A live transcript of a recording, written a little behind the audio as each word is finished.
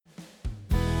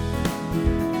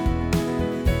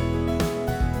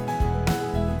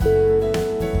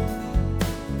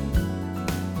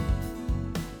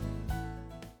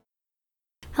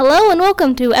Hello and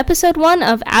welcome to episode 1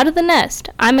 of Out of the Nest.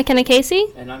 I'm McKenna Casey.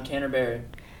 And I'm Tanner Barry.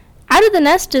 Out of the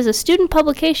Nest is a student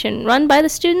publication run by the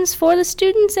students for the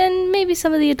students and maybe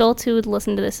some of the adults who would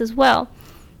listen to this as well.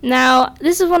 Now,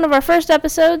 this is one of our first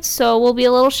episodes, so we'll be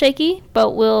a little shaky,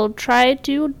 but we'll try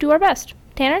to do our best.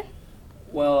 Tanner?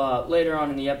 Well, later on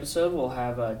in the episode, we'll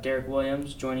have Derek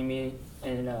Williams joining me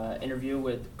in an interview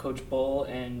with Coach Bull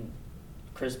and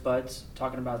Chris Butts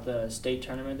talking about the state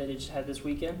tournament that they just had this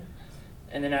weekend.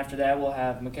 And then after that, we'll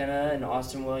have McKenna and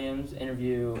Austin Williams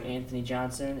interview Anthony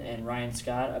Johnson and Ryan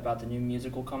Scott about the new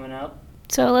musical coming out.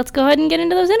 So let's go ahead and get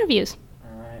into those interviews.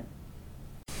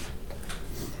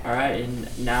 All right, and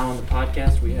now on the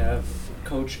podcast, we have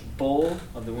Coach Bull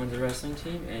of the Windsor Wrestling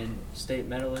Team and state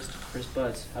medalist Chris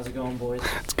Butts. How's it going, boys?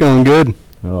 It's going good.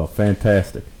 Oh,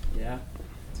 fantastic. Yeah?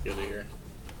 It's good to hear.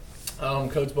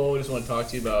 Coach Bull, we just want to talk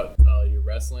to you about your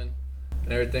wrestling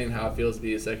and everything, how it feels to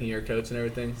be a second-year coach and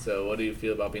everything. So what do you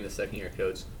feel about being a second-year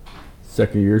coach?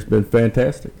 Second year's been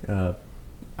fantastic.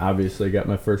 Obviously got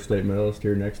my first state medalist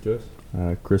here next to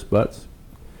us, Chris Butts.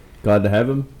 Glad to have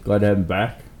him. Glad to have him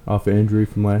back off of injury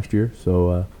from last year.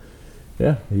 So,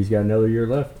 yeah, he's got another year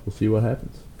left. We'll see what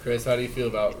happens. Chris, how do you feel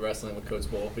about wrestling with Coach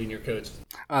Bull, being your coach?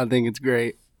 I think it's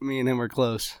great. Me and him are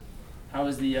close. How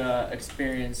was the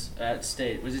experience at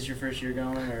state? Was this your first year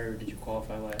going, or did you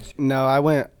qualify last year? No, I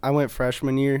went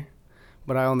freshman year,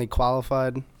 but I only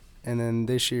qualified, and then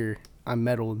this year I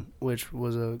medaled, which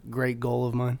was a great goal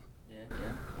of mine. Yeah.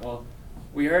 Well,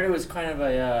 we heard it was kind of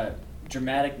a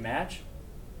dramatic match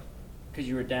because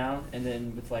you were down, and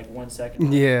then with like 1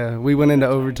 second. Yeah, we went into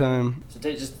overtime. So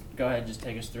just go ahead and just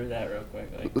take us through that real quick.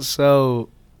 So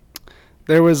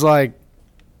there was like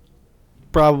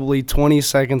probably 20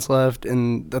 seconds left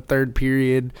in the third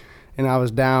period, and I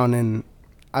was down, and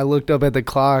I looked up at the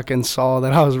clock and saw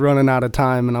that I was running out of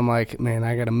time, and I'm like, man,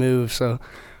 I got to move. So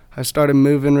I started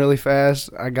moving really fast.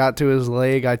 I got to his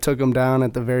leg. I took him down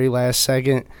at the very last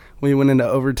second. We went into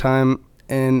overtime,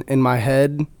 and in my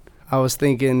head, I was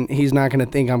thinking he's not going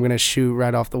to think I'm going to shoot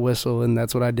right off the whistle, and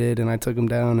that's what I did, and I took him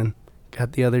down and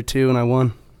got the other two, and I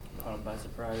won. Caught him by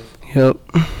surprise. Yep.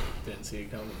 Didn't see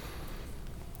it coming.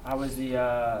 How was the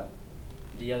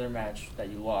other match that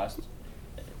you lost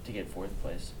to get third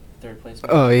place?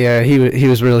 Oh, yeah, he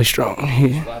was really strong.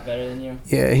 He's a lot better than you?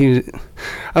 Yeah,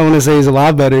 I want to say he's a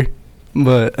lot better,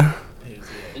 but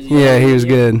yeah, he was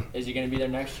good. Is he going to be there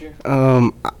next year?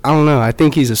 I don't know. I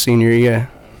think he's a senior, yeah.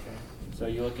 Okay. So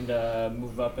you're looking to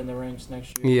move up in the ranks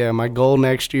next year? Yeah, my goal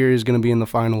next year is going to be in the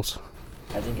finals.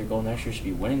 I think your goal next year should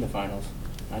be winning the finals,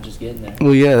 not just getting there.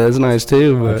 Well, yeah, that's nice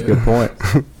too. But That's a good point.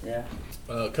 Yeah.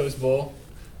 Coach Bull,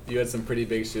 you had some pretty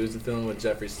big shoes to fill in with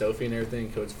Jeffrey Stofey and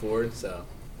everything, Coach Ford. So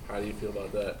how do you feel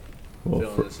about that?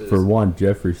 Well, for one,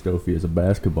 Jeffrey Stofey is a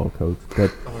basketball coach. But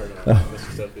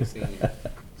Mr. Stofey Sr.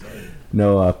 Sorry.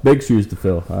 No, big shoes to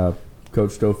fill.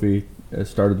 Coach Stofey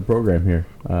started the program here.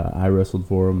 I wrestled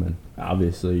for him, and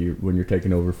obviously when you're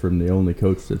taking over from the only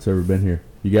coach that's ever been here,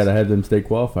 you got to have them state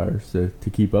qualifiers to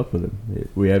keep up with him.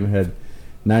 We haven't had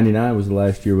 99 was the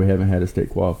last year we haven't had a state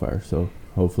qualifier, so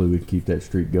hopefully we can keep that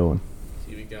streak going.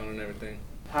 Keep it going and everything.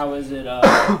 How is it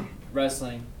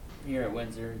wrestling here at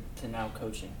Windsor to now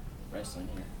coaching wrestling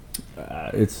here?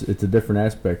 It's a different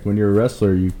aspect. When you're a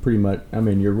wrestler, you pretty much,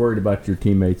 you're worried about your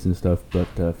teammates and stuff, but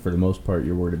for the most part,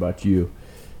 you're worried about you.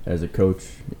 As a coach,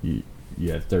 you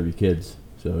have 30 kids,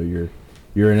 so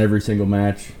you're in every single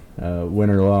match, win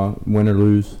or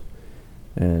lose.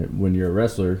 And when you're a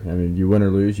wrestler, you win or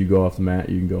lose, you go off the mat,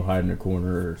 you can go hide in a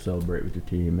corner or celebrate with your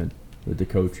team. And with the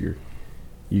coach,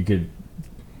 you could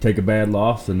take a bad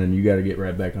loss, and then you got to get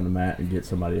right back on the mat and get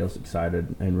somebody else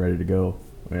excited and ready to go,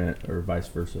 or vice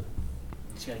versa.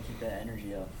 Just got to keep that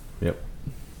energy up. Yep.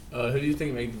 Who do you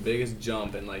think made the biggest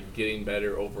jump in getting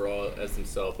better overall as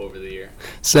himself over the year?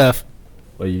 Seth.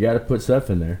 Well, you got to put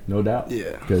Seth in there, no doubt.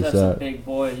 Yeah. Seth's a big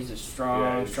boy. He's a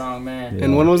strong man. Yeah.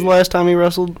 And when was the last time he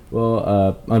wrestled?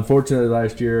 Well, unfortunately,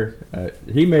 last year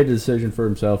he made the decision for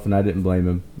himself, and I didn't blame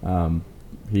him.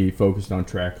 He focused on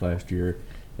track last year,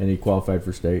 and he qualified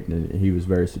for state, and he was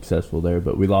very successful there.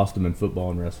 But we lost him in football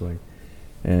and wrestling,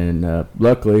 and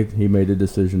luckily he made a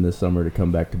decision this summer to come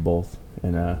back to both.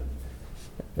 And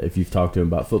if you've talked to him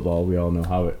about football, we all know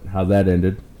how that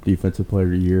ended. Defensive player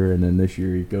of the year, and then this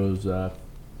year he goes. I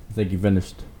think he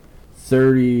finished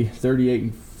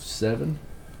 38-7,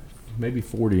 maybe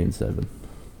 40-7.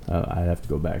 I'd have to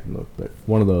go back and look, but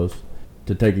one of those.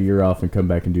 To take a year off and come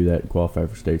back and do that and qualify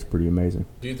for state's pretty amazing.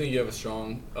 Do you think you have a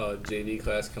strong JV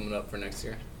class coming up for next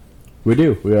year? We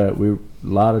do. We a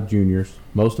lot of juniors.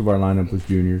 Most of our lineup was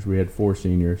juniors. We had 4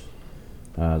 seniors.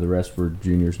 The rest were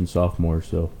juniors and sophomores.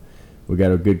 So we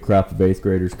got a good crop of 8th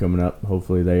graders coming up.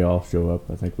 Hopefully they all show up.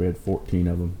 I think we had 14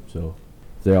 of them. So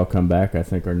if they all come back, I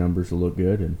think our numbers will look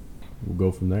good, and we'll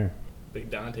go from there. Big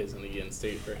Dante's going to get in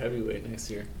state for heavyweight next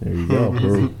year. There you go.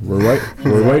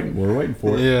 We're waiting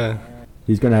for it. Yeah.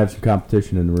 He's going to have some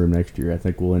competition in the room next year. I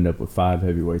think we'll end up with 5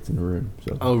 heavyweights in the room.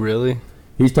 So Oh, really?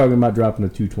 he's talking about dropping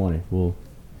to 220. Well,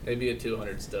 Maybe a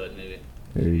 200 stud, maybe.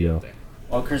 there you go. There.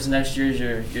 Well, Chris, next year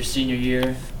is your senior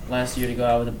year. Last year to go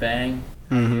out with a bang.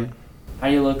 Mm-hmm. How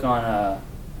do you look on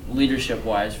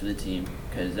leadership-wise for the team?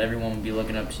 Because everyone will be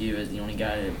looking up to you as the only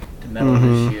guy to medal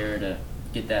this year to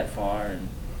get that far, and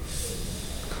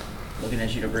looking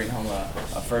at you to bring home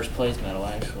a first place medal.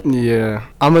 Actually, Yeah.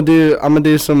 I'm gonna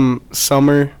do some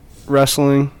summer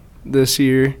wrestling this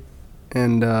year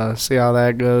and see how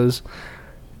that goes.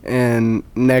 And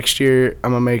next year,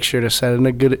 I'm gonna make sure to set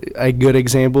a good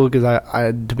example, because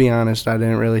I to be honest, I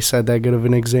didn't really set that good of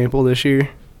an example this year.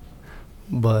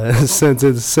 But since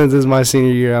it's my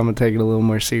senior year, I'm gonna take it a little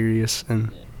more serious.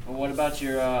 And Well, what about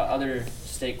your other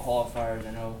state qualifiers?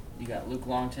 I know you got Luke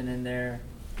Longton in there,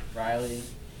 Riley,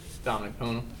 Dominic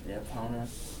Pona. Pona.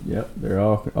 Yep, they're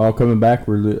all coming back.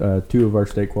 We're 2 of our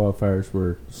state qualifiers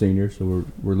were seniors, so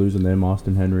we're losing them,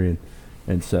 Austin Henry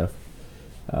and Seth.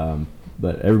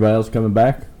 But everybody else coming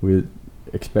back. We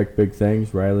expect big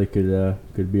things. Riley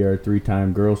could be our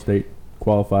 3-time girls state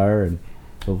qualifier, and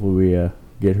hopefully we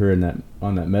get her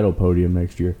on that medal podium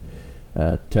next year.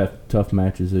 Tough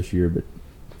matches this year, but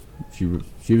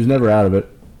she was never out of it.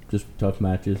 Just tough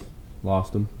matches,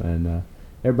 lost them, and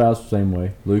everybody else the same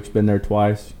way. Luke's been there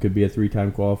twice. Could be a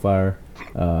 3-time qualifier.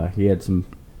 He had some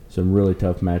really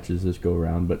tough matches this go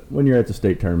around, but when you're at the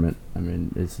state tournament, I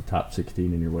mean, it's the top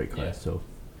 16 in your weight class, so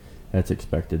that's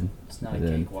expected. It's not a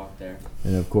cakewalk there.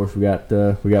 And of course we got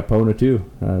Pona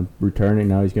too, returning.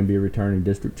 Now he's going to be a returning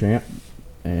district champ,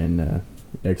 and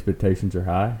expectations are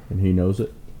high, and he knows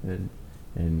it.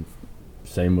 And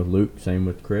same with Luke, same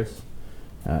with Chris.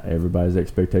 Everybody's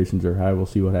expectations are high. We'll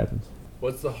see what happens.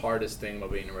 What's the hardest thing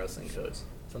about being a wrestling coach?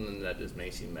 Something that just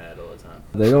makes you mad all the time.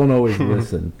 They don't always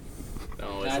listen.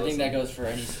 I think that goes for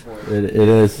any sport. It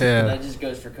is. Yeah. That just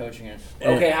goes for coaching it.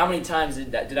 Okay, how many times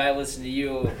did I listen to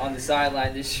you on the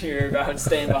sideline this year about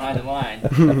staying behind the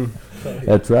line?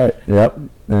 That's right. Yep.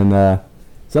 And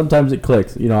sometimes it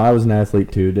clicks. You know, I was an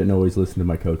athlete too. Didn't always listen to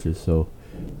my coaches. So,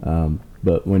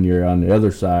 but when you're on the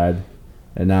other side,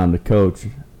 and now I'm the coach,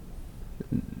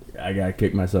 I gotta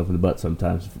kick myself in the butt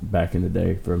sometimes. Back in the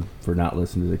day, for not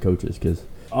listening to the coaches, because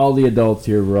all the adults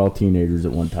here were all teenagers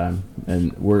at one time,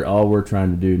 and we're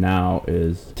trying to do now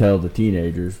is tell the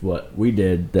teenagers what we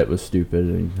did that was stupid,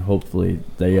 and hopefully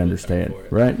they understand,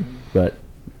 right? But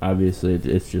obviously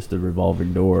it's just a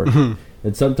revolving door,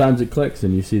 and sometimes it clicks,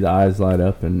 and you see the eyes light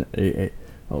up, and hey,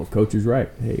 oh, coach is right.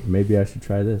 Hey, maybe I should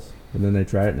try this, and then they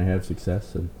try it and they have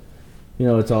success, and you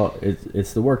know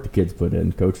it's the work the kids put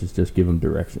in. Coaches just give them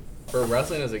direction. For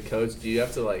wrestling as a coach, do you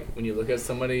have to, like, when you look at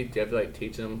somebody, do you have to, like,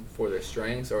 teach them for their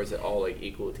strengths, or is it all, like,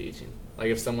 equal teaching? Like,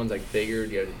 if someone's, like, bigger,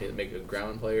 do you have to make a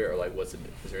ground player, or, like, is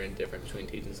there any difference between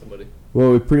teaching somebody?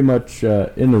 Well, we pretty much,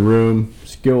 in the room,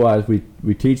 skill-wise,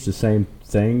 we teach the same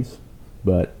things,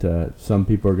 but some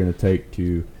people are going to take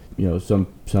to, you know, some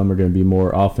are going to be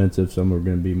more offensive, some are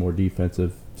going to be more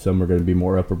defensive, some are going to be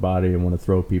more upper body and want to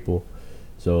throw people.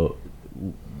 So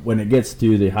when it gets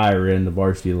to the higher end, the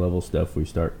varsity level stuff, we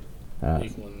start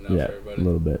Equaling it out for everybody. a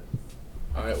little bit.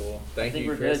 All right, well, I thank think you,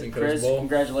 we're Chris good. and Coach Chris, Bull.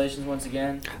 congratulations once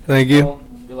again. Thank you. Bull,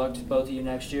 good luck to both of you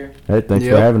next year. Hey, thanks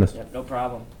Yep. for having us. Yep, no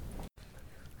problem.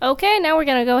 Okay, now we're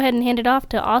going to go ahead and hand it off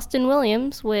to Austin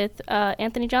Williams with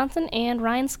Anthony Johnson and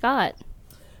Ryan Scott.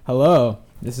 Hello,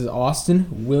 this is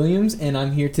Austin Williams, and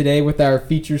I'm here today with our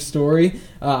feature story.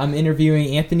 I'm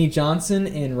interviewing Anthony Johnson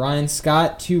and Ryan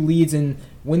Scott, 2 leads in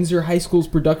Windsor High School's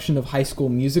production of High School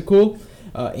Musical.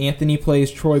 Anthony plays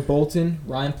Troy Bolton.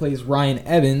 Ryan plays Ryan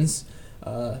Evans.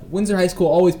 Windsor High School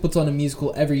always puts on a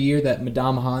musical every year that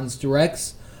Madame Hans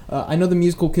directs. I know the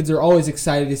musical kids are always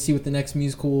excited to see what the next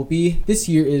musical will be. This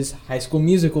year is High School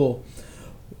Musical.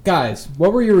 Guys,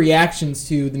 what were your reactions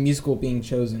to the musical being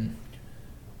chosen?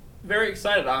 Very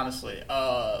excited, honestly.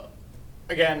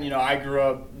 Again, you know, I grew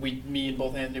up, me and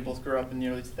both Anthony both grew up in the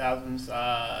early 2000s,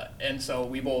 and so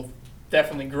we both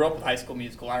definitely grew up with High School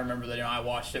Musical. I remember that, you know, I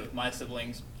watched it with my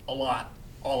siblings a lot,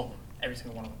 all of them, every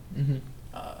single one of them.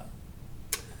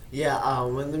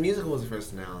 Mm-hmm. When the musical was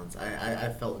first announced, I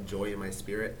felt joy in my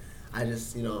spirit. I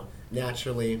just, you know,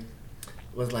 naturally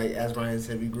was like, as Ryan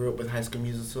said, we grew up with High School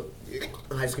Musical,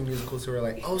 so we're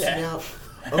like, oh snap,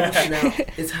 now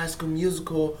it's High School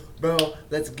Musical, bro.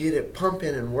 Let's get it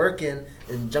pumping and working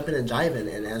and jumping and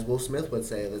jiving. And as Will Smith would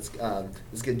say, let's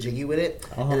get jiggy with it.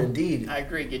 Uh-huh. And indeed, I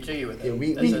agree. Get jiggy with it.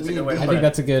 Yeah, That's a good way to I put think it.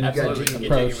 that's a good Absolutely, get jiggy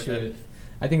approach with to it. it.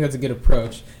 I think that's a good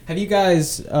approach. Have you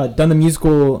guys done the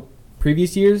musical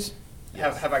previous years?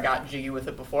 Have I got jiggy with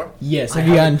it before? Yes. I Have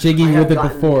you gotten jiggy I have with it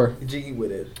gotten before? Jiggy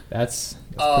with it. That's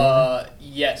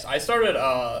Yes. I started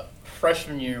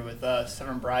freshman year with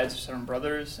Seven Brides or Seven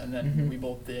Brothers, and then Mhm. we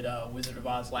both did Wizard of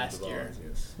Oz last year.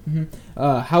 Yes.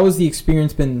 how has the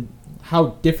experience been?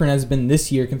 How different has it been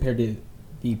this year compared to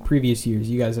the previous years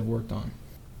you guys have worked on?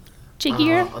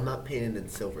 Jiggier? I'm not painted in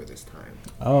silver this time.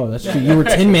 Oh, that's true. You were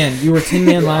Tin Man. You were Tin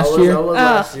Man last year. I was Oh.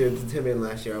 last year. The Tin Man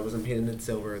last year. I wasn't painted in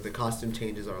silver. The costume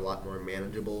changes are a lot more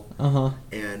manageable. Uh-huh.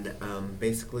 And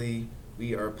basically,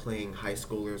 we are playing high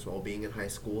schoolers while being in high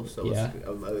school, so Yeah.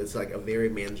 it's like a very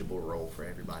manageable role for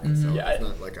everybody. Mhm. So Yeah, it's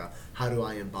not like how do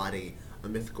I embody a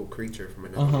mythical creature from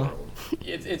another Uh-huh. world.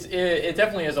 It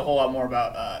definitely is a whole lot more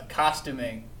about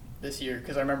costuming this year,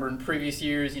 because I remember in previous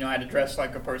years, I had to dress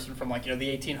like a person from the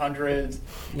 1800s,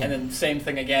 Yeah. and then same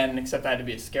thing again, except I had to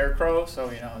be a scarecrow.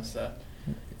 So it's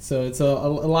So it's a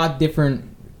lot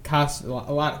different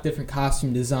a lot different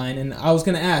costume design. And I was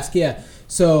gonna ask,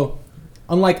 so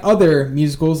unlike other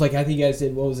musicals, like I think you guys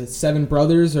did, what was it, Seven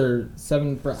Brothers or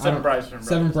Seven Brides.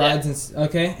 Seven Brides,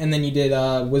 and then you did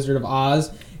Wizard of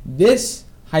Oz. This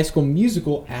High School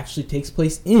Musical actually takes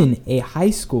place in a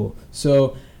high school.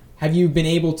 So have you been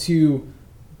able to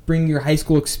bring your high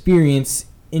school experience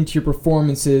into your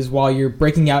performances while you're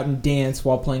breaking out in dance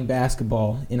while playing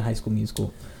basketball in High School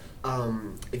Musical?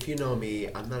 If you know me,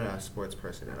 I'm not a sports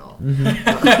person at all.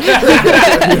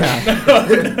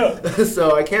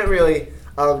 So I can't really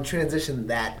transition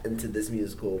that into this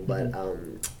musical. But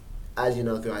as you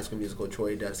know, through High School Musical,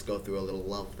 Troy does go through a little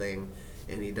love thing,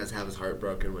 and he does have his heart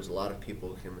broken, which a lot of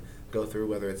people can go through,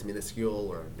 whether it's minuscule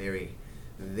or very,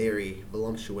 very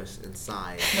voluptuous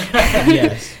inside.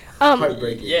 Yes.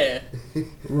 Heartbreaking. Yeah.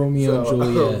 Romeo and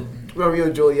Juliet. Romeo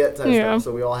and Juliet type Yeah. stuff.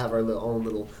 So we all have our own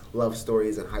little love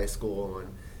stories in high school. And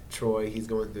Troy, he's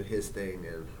going through his thing.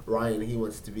 And Ryan, he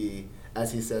wants to be,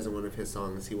 as he says in one of his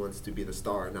songs, he wants to be the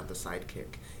star, not the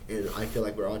sidekick. And I feel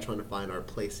like we're all trying to find our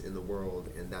place in the world.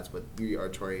 And that's what we are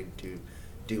trying to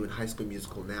do in High School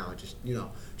Musical now. Just,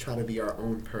 try to be our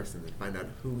own person and find out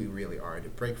who we really are, to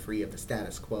break free of the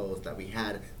status quo that we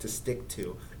had to stick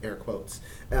to, air quotes.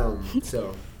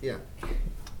 So, yeah.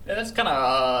 Yeah, that's kind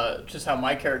of just how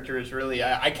my character is really.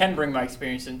 I can bring my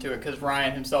experience into it, because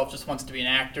Ryan himself just wants to be an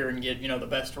actor and get the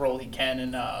best role he can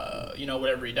in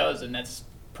whatever he does, and that's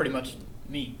pretty much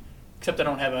me. Except I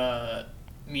don't have a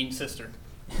mean sister.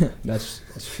 That's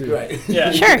true. Right.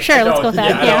 Yeah. Sure, let's go with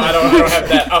that, yeah. I don't have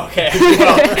that. Okay.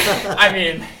 Well, I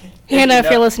mean, Hannah,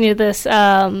 if you're listening to this,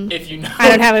 if you know, I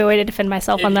don't have any way to defend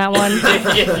myself on that one.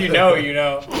 If you know, you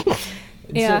know.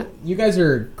 Yeah. So you guys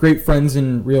are great friends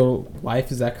in real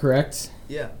life, is that correct?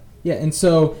 Yeah. Yeah, and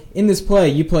so in this play,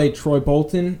 you play Troy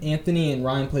Bolton, Anthony, and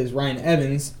Ryan plays Ryan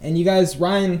Evans. And you guys,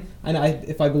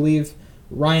 if I believe,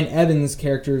 Ryan Evans'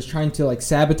 character is trying to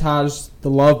sabotage the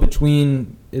love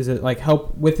between, is it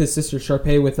help with his sister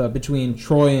Sharpay with between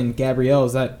Troy and Gabrielle?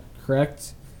 Is that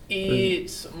correct?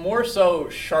 It's more so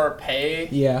Sharpay.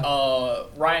 Yeah.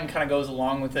 Ryan kind of goes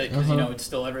along with it because Uh-huh. it's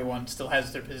still, everyone still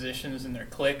has their positions and their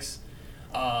cliques.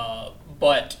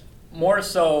 But more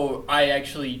so, I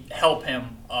actually help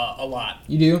him a lot.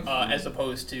 You do? As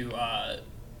opposed to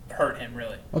hurt him,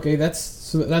 really. Okay,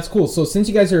 that's cool. So since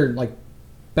you guys are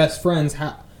best friends,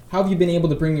 how have you been able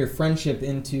to bring your friendship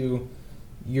into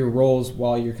your roles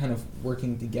while you're kind of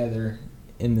working together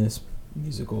in this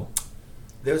musical?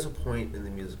 There's a point in the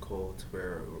musical to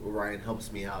where Ryan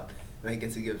helps me out, and I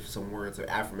get to give some words of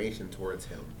affirmation towards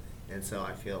him. And so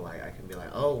I feel like I can be like,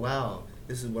 oh, wow,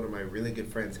 this is one of my really good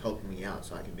friends helping me out.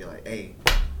 So I can be like, hey,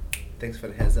 thanks for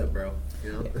the heads up, bro.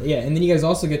 Yeah, and then you guys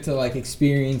also get to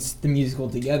experience the musical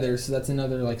together, so that's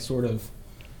another sort of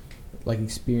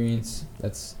experience.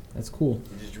 That's cool.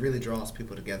 It just really draws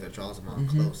people together, draws them all Mhm.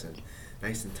 close and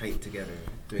nice and tight together.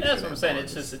 Yeah, that's what I'm saying.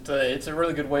 It's a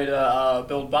really good way to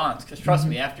build bonds. Because trust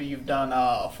me, after you've done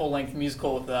a full-length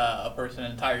musical with a person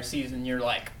an entire season, you're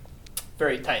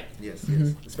very tight. Yes,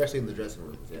 Mhm. especially in the dressing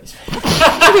rooms. Yes.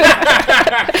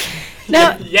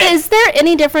 Now, Yes. is there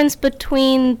any difference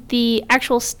between the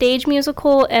actual stage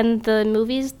musical and the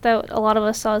movies that a lot of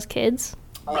us saw as kids?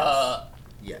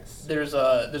 Yes. There's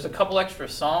a couple extra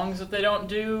songs that they don't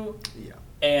do, Yeah.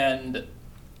 and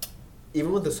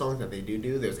Even with the songs that they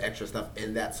do, there's extra stuff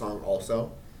in that song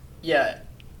also. yeah,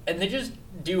 and they just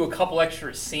do a couple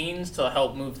extra scenes to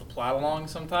help move the plot along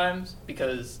sometimes,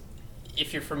 because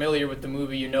if you're familiar with the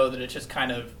movie, you know that it just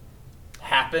kind of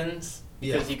happens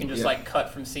because you can just like cut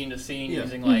from scene to scene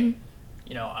using like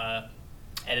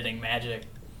editing magic.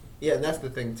 Yeah, and that's the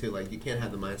thing too. Like, you can't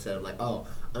have the mindset of like, oh,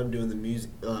 I'm doing the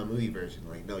movie version.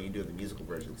 Like, no, you're doing the musical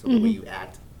version. So the way you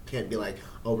act can't be like,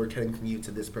 oh, we're cutting from you to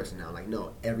this person now. Like,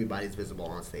 no, everybody's visible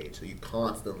on stage, so you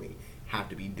constantly have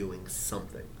to be doing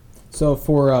something. So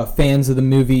for fans of the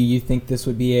movie, you think this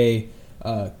would be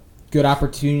a good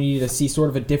opportunity to see sort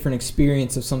of a different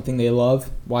experience of something they love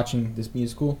watching this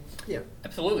musical? Yeah,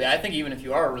 absolutely. I think even if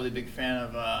you are a really big fan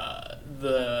of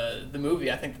the movie,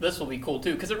 I think this will be cool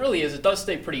too, because it really is. It does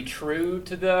stay pretty true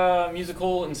to the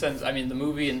musical in sense. I mean, the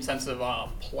movie in sense of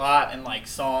plot and like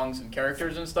songs and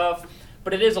characters and stuff.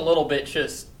 But it is a little bit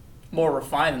just more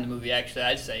refined than the movie. Actually,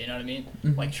 I'd say. You know what I mean?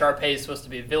 Mm-hmm. Like Sharpay is supposed to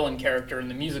be a villain character in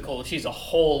the musical. She's a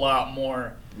whole lot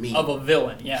more of a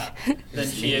villain, than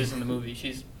she is in the movie.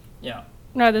 She's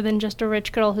Rather than just a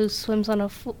rich girl who swims on a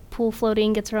pool floaty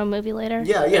and gets her own movie later.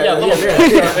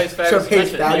 Sharpay's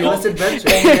Fabulous Adventure.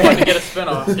 Wanted to get a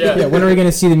spinoff. Yeah. When are we going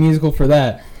to see the musical for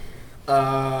that?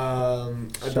 I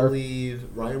believe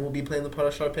Ryan will be playing the part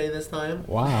of Sharpay this time.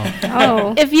 Wow.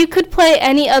 Oh. If you could play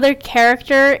any other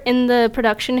character in the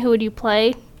production, who would you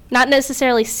play? Not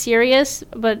necessarily serious,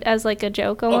 but as like a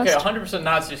joke almost. Okay, 100%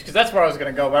 not serious, because that's where I was going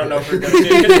to go, but I don't know if we're going to do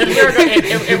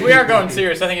it. If we are going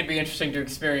serious, I think it'd be interesting to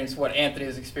experience what Anthony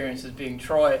has experienced as being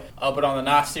Troy, but on the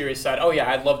not serious side,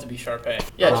 I'd love to be Sharpay.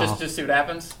 Yeah, just see what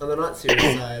happens. On the not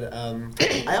serious side,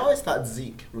 I always thought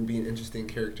Zeke would be an interesting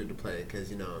character to play, because,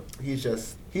 he's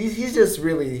just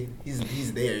really,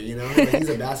 he's there, Like, he's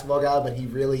a basketball guy, but he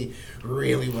really,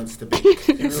 really wants to be.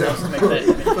 He really wants to make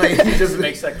that, like, he just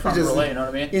makes that creme brulee, you know what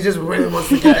I mean? He just really wants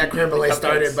to get that creme brulee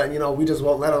started, but we just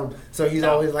won't let him. So he's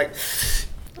always like,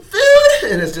 food,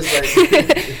 and it's just like.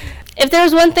 If there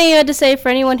was one thing you had to say for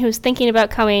anyone who's thinking about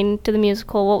coming to the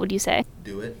musical, what would you say?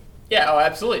 Do it. Yeah,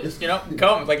 absolutely. Just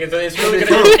come. Like it's really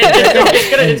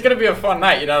it's gonna be a fun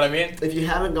night. You know what I mean? If you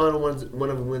haven't gone to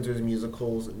one of Windsor's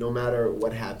musicals, no matter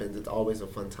what happens, it's always a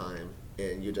fun time,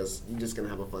 and you're just gonna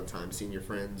have a fun time seeing your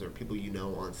friends or people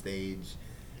on stage,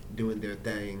 doing their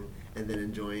thing, and then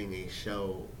enjoying a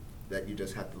show that you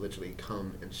just have to literally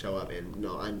come and show up. And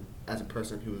I'm as a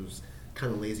person who's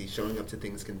kind of lazy, showing up to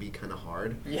things can be kind of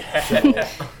hard. Yeah. So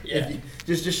if you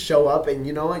just show up, and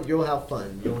you know what, you'll have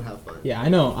fun. Yeah, I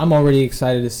know. I'm already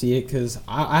excited to see it because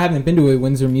I haven't been to a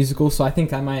Windsor musical, so I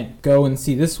think I might go and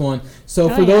see this one. So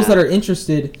for those that are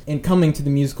interested in coming to the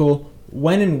musical,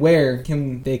 when and where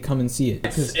can they come and see it?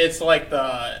 It's like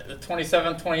the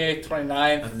 27th, 28th,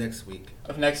 29th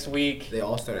of next week. They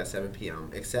all start at 7 p.m.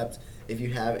 except if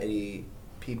you have any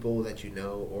people that you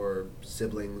know or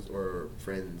siblings or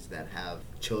friends that have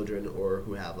children or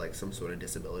who have like some sort of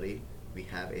disability. We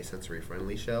have a sensory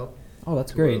friendly show. Oh,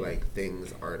 that's great. Where, like,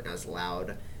 things aren't as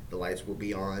loud. The lights will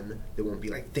be on. There won't be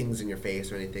like things in your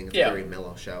face or anything. It's a very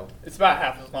mellow show. It's about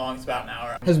half as long. It's about an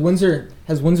hour. Has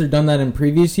Windsor done that in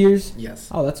previous years? Yes.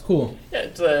 Oh, that's cool. Yeah,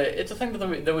 it's a thing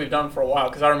that we've done for a while,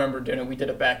 because I remember doing it. We did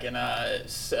it back in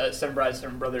Seven Brides,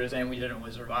 Seven Brothers, and we did it in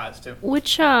Wizard of Oz too.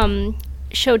 Which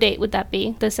show date would that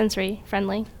be? The sensory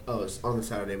friendly? Oh, it's on the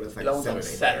Saturday, but it's like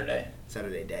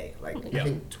Saturday day. Like I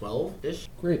think 12-ish.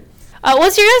 Great.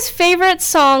 What's your guys' favorite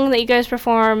song that you guys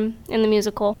perform in the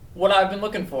musical? What I've Been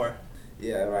Looking For.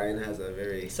 Yeah, Ryan has a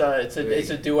very. It's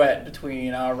a duet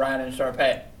between Ryan and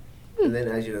Sharpay. And then,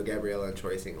 as you know, Gabriella and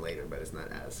Troy sing later, but it's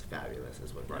not as fabulous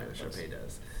as what Ryan and Sharpay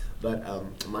does. But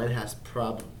mine has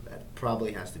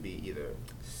probably has to be either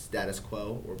Status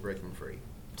Quo or Breaking Free.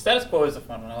 Status Quo is a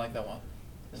fun one. I like that one.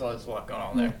 There's always a lot going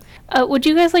on there. Would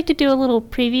you guys like to do a little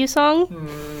preview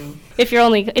song? If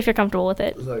you're comfortable with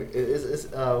it. It's like,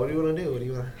 what do you want to do? What do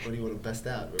you want to best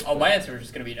out? Oh, my answer is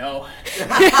just gonna be no.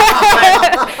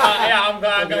 I'm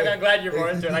glad you're more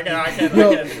into it. I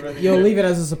can't. You'll leave it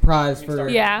as a surprise for the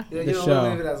show.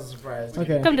 Leave it as a surprise.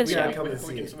 Okay. Come to the show.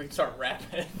 We can start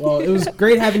rapping. Well, it was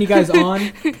great having you guys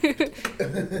on.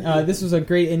 This was a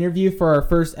great interview for our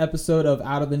first episode of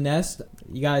Out of the Nest.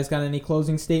 You guys got any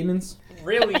closing statements?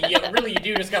 Really, you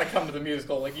do just gotta come to the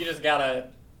musical. Like, you just gotta.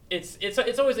 It's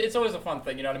always a fun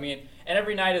thing, you know what I mean? And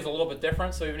every night is a little bit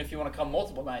different. So even if you want to come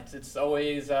multiple nights, it's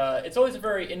always a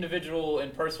very individual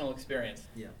and personal experience.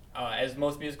 Yeah. As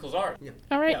most musicals are. Yeah.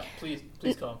 All right. Yeah, please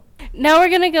come. Now we're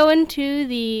gonna go into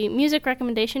the music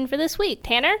recommendation for this week.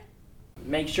 Tanner.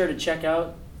 Make sure to check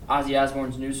out Ozzy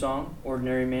Osbourne's new song,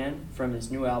 "Ordinary Man," from his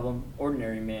new album,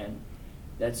 "Ordinary Man."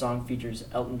 That song features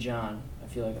Elton John. I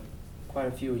feel like quite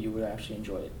a few of you would actually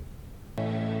enjoy it.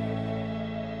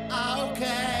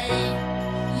 Okay,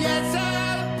 yes,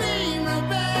 I've been a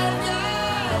bad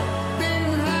guy,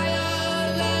 been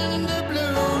higher than the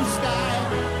blue sky.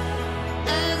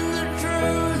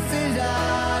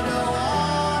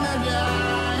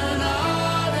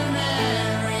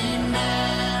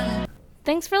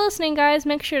 thanks for listening, guys.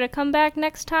 Make sure to come back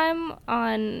next time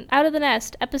on Out of the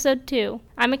Nest, Episode 2.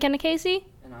 I'm McKenna Casey.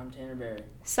 And I'm Tanner Berry.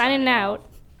 Signing out.